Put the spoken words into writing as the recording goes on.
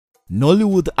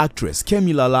Nollywood actress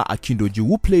Kemi Lala Akindoju,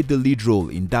 who played the lead role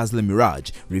in Dazzling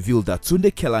Mirage, revealed that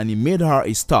Tunde Kelani made her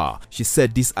a star. She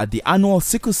said this at the annual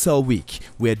Sickle Cell Week,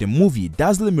 where the movie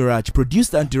Dazzling Mirage,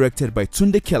 produced and directed by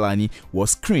Tunde Kelani,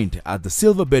 was screened at the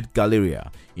Silverbird Galleria.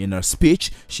 In her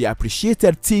speech, she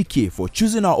appreciated TK for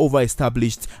choosing her over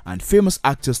established and famous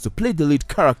actors to play the lead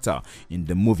character in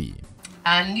the movie.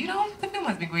 And you know, the film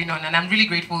has been going on and I'm really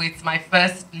grateful. It's my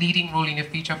first leading role in a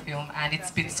feature film and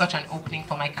it's been such an opening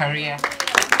for my career.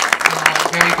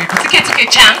 I'm very grateful. TK took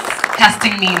a chance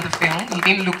casting me in the film. He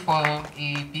didn't look for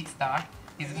a big star.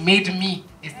 He's made me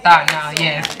a star now,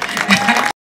 yes.